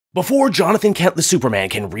Before Jonathan Kent the Superman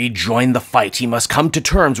can rejoin the fight, he must come to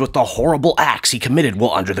terms with the horrible acts he committed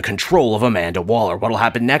while under the control of Amanda Waller. What'll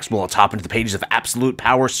happen next? Well, let's hop into the pages of Absolute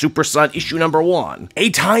Power Super Son issue number 1. A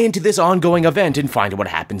tie-in to this ongoing event and find out what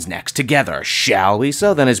happens next together, shall we?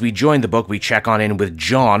 So then as we join the book, we check on in with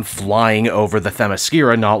John flying over the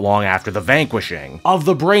Themyscira not long after the vanquishing of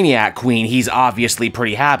the Brainiac Queen. He's obviously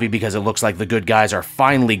pretty happy because it looks like the good guys are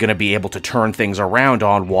finally going to be able to turn things around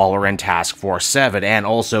on Waller and Task Force 7, and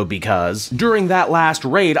also because during that last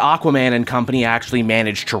raid, Aquaman and company actually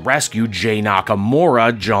managed to rescue Jay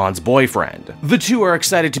Nakamura, John's boyfriend. The two are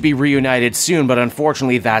excited to be reunited soon, but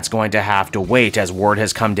unfortunately that's going to have to wait, as word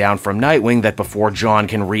has come down from Nightwing that before John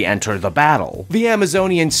can re-enter the battle, the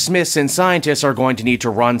Amazonian smiths and scientists are going to need to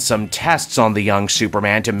run some tests on the young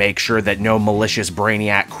Superman to make sure that no malicious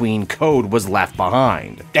Brainiac Queen code was left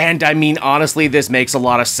behind. And I mean, honestly, this makes a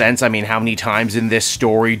lot of sense. I mean, how many times in this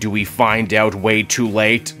story do we find out way too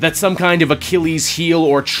late that some kind of Achilles heel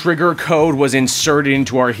or trigger code was inserted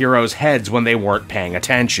into our heroes' heads when they weren't paying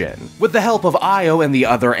attention? With the help of Io and the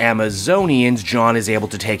other Amazonians, John is able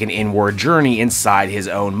to take an inward journey inside his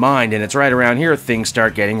own mind, and it's right around here things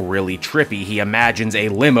start getting really trippy. He imagines a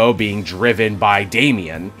limo being driven by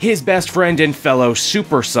Damian, his best friend and fellow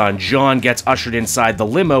super son. John gets ushered inside the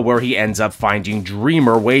limo where he ends up finding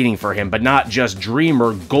Dreamer waiting for him, but not just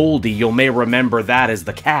Dreamer, Goldie. You may remember that as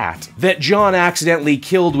the cat that John accidentally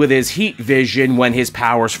killed with his heat vision when his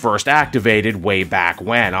powers first activated way back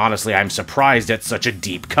when. Honestly, I'm surprised at such a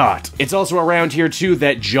deep cut. It's also around here too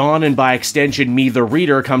that John, and by extension me the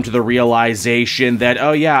reader, come to the realization that,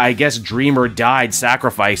 oh yeah, I guess Dreamer died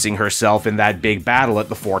sacrificing herself in that big battle at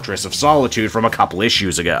the Fortress of Solitude from a couple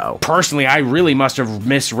issues ago. Personally, I really must have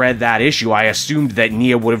misread that issue. I assumed that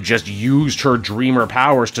Nia would have just used her Dreamer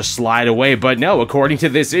powers to slide away, but no, according to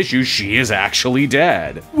this issue, she is actually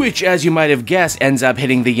dead. Which, as you might have guessed, ends up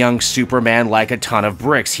hitting the young Superman like a ton of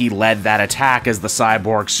bricks. He led that attack as the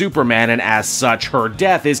cyborg Superman, and as such, her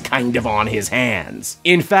death is kind of on his hands.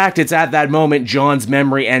 In fact, it's at that moment John's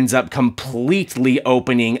memory ends up completely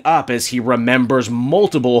opening up as he remembers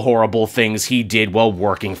multiple horrible things he did while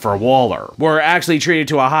working for Waller. We're actually treated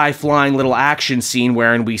to a high-flying little action scene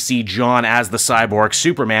wherein we see John as the cyborg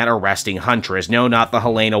Superman arresting Huntress. No, not the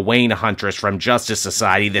Helena Wayne Huntress from Justice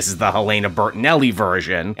Society, this is the Helena Bertinelli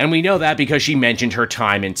version, and we know that because she mentioned her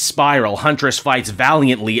time in Spiral. Huntress fights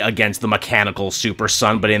valiantly against the mechanical Super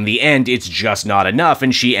Son, but in the end, it's just not enough,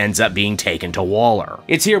 and she ends up being taken to Waller.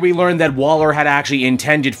 It's here we learn that Waller had actually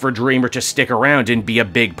intended for Dreamer to stick around and be a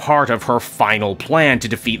big part of her final plan to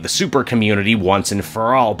defeat the super community once and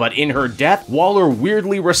for all, but in her death, Waller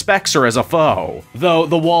weirdly respects her as a foe. Though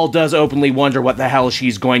the Wall does openly wonder what the hell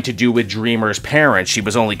she's going to do with Dreamer's parents. She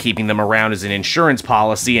was only keeping them around as an insurance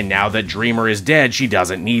policy, and now that Dreamer is dead, she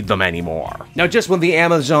doesn't need them anymore. Now, just when the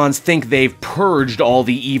Amazons think they've purged all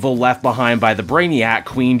the evil left behind by the Brainiac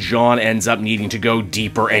Queen, John ends up needing to go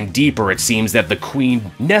deeper and deeper. It seems that the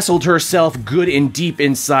Queen nestled herself good and deep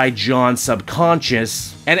inside John's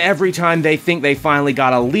subconscious, and every time they think they finally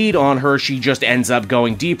got a lead on her, she just ends up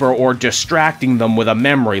going deeper or distracting them with a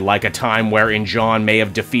memory, like a time wherein John may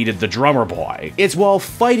have defeated the drummer boy. It's while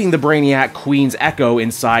fighting the Brainiac Queen's echo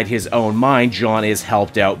inside his own mind, John is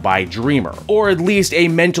helped out by Dreamer, or at least a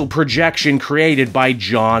mental projection created by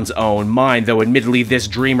John's own mind, though admittedly this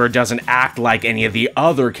Dreamer doesn't act like any of the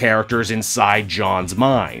other characters inside John's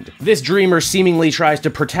mind. This Dreamer seemingly tries to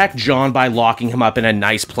protect John by locking him up in a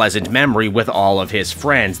nice pleasant memory with all of his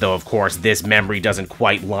friends, though of course this memory doesn't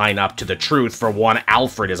quite line up to the truth. For one,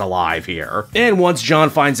 Alfred is alive here. And once John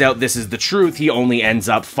finds out this is the truth, he only ends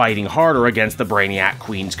up fighting harder against the Brainiac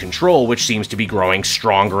Queen's control, which seems to be growing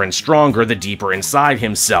stronger and stronger the deeper inside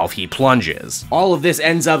himself he plunges. All of this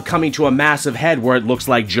ends up coming to a massive head where it looks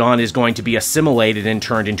like John is going to be assimilated and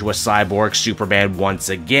turned into a cyborg Superman once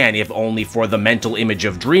again, if only for the mental image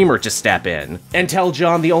of Dreamer to step in and tell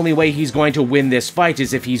John the only way he's going to win this fight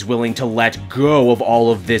is if he's willing to let go of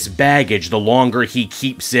all of this baggage. The longer he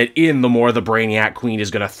keeps it in, the more the Brainiac Queen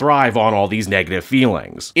is going to thrive on all these negative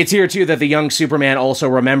feelings. It's here too that the young Superman also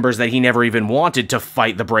remembers that he never even wanted to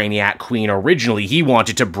fight the Brainiac Queen originally. He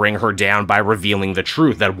wanted to bring her down by revealing the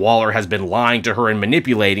truth, that Waller has been lying to her and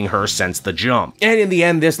manipulating her since the jump. And in the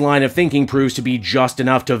end, this line of thinking proves to be just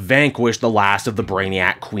enough to vanquish the last of the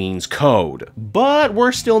Brainiac Queen's code. But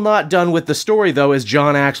we're still not done with the story though, as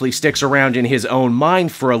John actually sticks around in his own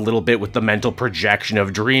mind for a little bit with the mental projection introduction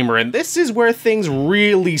of Dreamer, and this is where things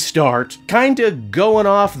really start kinda going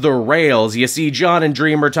off the rails. You see John and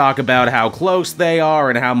Dreamer talk about how close they are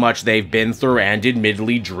and how much they've been through, and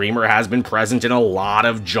admittedly Dreamer has been present in a lot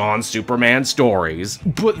of John's Superman stories.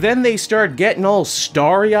 But then they start getting all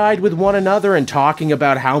starry-eyed with one another and talking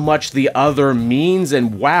about how much the other means,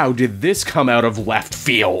 and wow, did this come out of left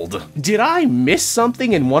field. Did I miss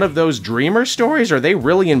something in one of those Dreamer stories? Are they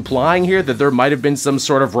really implying here that there might have been some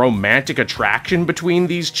sort of romantic attraction between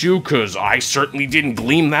these two? Cause I certainly didn't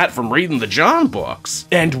glean that from reading the John books.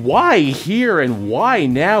 And why here and why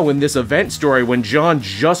now in this event story when John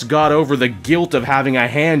just got over the guilt of having a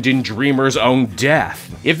hand in Dreamer's own death?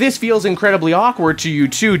 If this feels incredibly awkward to you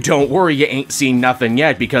too, don't worry, you ain't seen nothing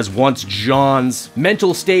yet, because once John's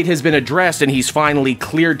mental state has been addressed and he's finally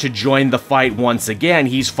cleared to join the fight once again,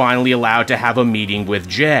 he's finally allowed to have a meeting with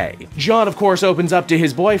Jay. John, of course, opens up to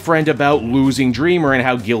his boyfriend about losing Dreamer and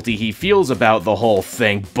how guilty he feels about the whole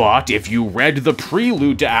thing, but if you read the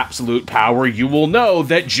prelude to Absolute Power, you will know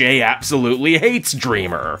that Jay absolutely hates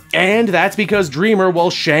Dreamer. And that's because Dreamer,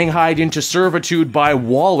 while shanghaied into servitude by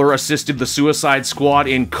Waller, assisted the Suicide Squad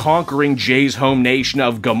in conquering Jay's home nation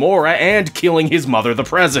of Gamora and killing his mother, the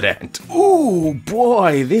President. Ooh,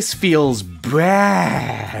 boy, this feels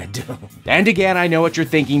bad. And again, I know what you're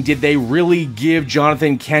thinking, did they really give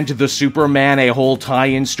Jonathan Kent the Superman a whole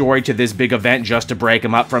tie-in story to this big event just to break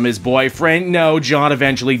him up from his boyfriend? No, John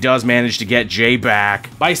eventually does manage to get Jay back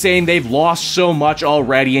by saying they've lost so much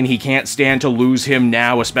already and he can't stand to lose him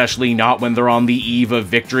now, especially not when they're on the eve of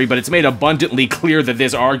victory, but it's made abundantly clear that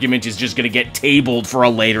this argument is just gonna get tabled for a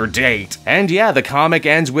later date. And yeah, the comic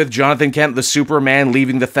ends with Jonathan Kent the Superman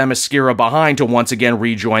leaving the Themyscira behind to once again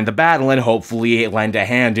rejoin the battle and hopefully lend a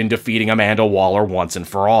hand in defeating Amanda Waller once and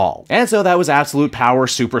for all. And so that was Absolute Power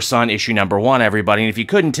Super Son issue number 1, everybody, and if you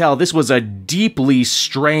couldn't tell, this was a deeply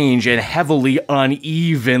strange and heavily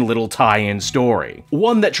uneven little tie-in story.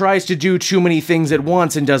 One that tries to do too many things at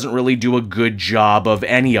once and doesn't really do a good job of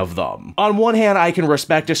any of them. On one hand, I can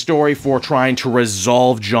respect a story for trying to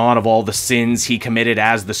resolve John of all the sins he committed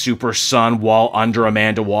as the Super Son while under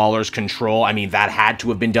Amanda Waller's control. I mean, that had to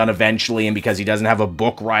have been done eventually, and because he doesn't have a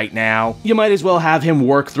book right now, you might as well have him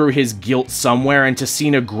work through his guilt somewhere, and to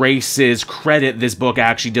Sina Grace's credit, this book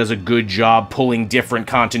actually does a good job pulling different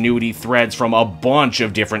continuity threads from a bunch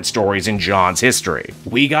of different stories in John's history.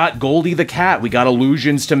 We got Goldie the Cat, we got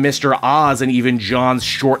allusions to Mr. Oz, and even John's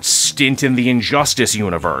short stint in the Injustice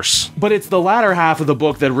universe. But it's the latter half of the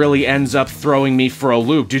book that really ends up throwing me for a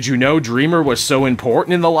loop. Did you know Dreamer was so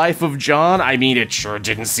important in the life of John? I mean, it sure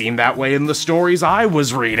didn't seem that way in the stories I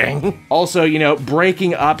was reading. Also, you know,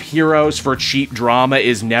 breaking up heroes for cheap drama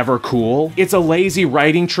is never cool. It's a lazy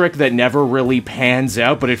writing trick that never really pans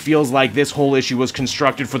out, but it feels like this whole issue was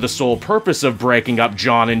constructed for the sole purpose of breaking up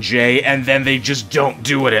John and Jay, and then they just don't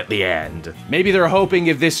do it at the end. Maybe they're hoping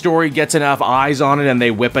if this story gets enough eyes on it and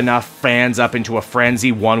they whip enough fans up into a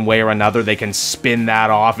frenzy one way or another, they can spin that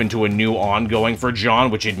off into a new ongoing for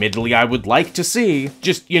John, which admittedly I would like to see.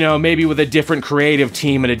 Just, you know, maybe with a different creative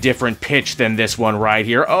team and a different pitch than this one right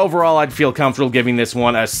here. Overall, I'd feel comfortable giving this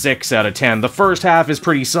one a 6 out of 10. The first half is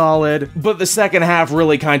pretty solid, but the second half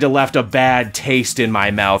really kind of left a bad taste in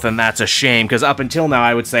my mouth, and that's a shame, because up until now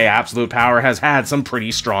I would say Absolute Power has had some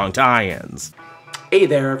pretty strong tie-ins. Hey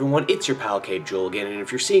there everyone, it's your pal Cape Joel again, and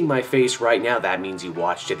if you're seeing my face right now, that means you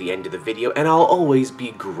watched to the end of the video, and I'll always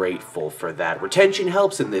be grateful for that. Retention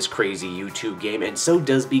helps in this crazy YouTube game, and so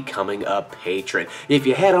does becoming a patron. If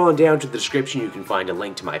you head on down to the description, you can find a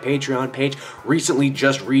link to my Patreon page. Recently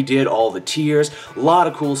just redid all the tiers, a lot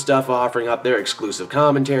of cool stuff offering up there, exclusive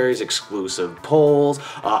commentaries, exclusive polls,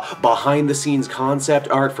 behind the scenes concept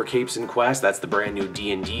art for Capes and Quest, that's the brand new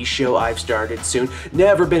D&D show I've started soon.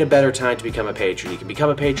 Never been a better time to become a patron. You can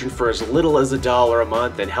become a patron for as little as $1 a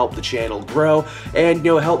month and help the channel grow and, you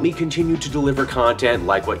know, help me continue to deliver content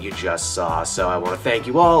like what you just saw. So I want to thank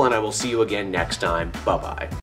you all, and I will see you again next time. Bye-bye.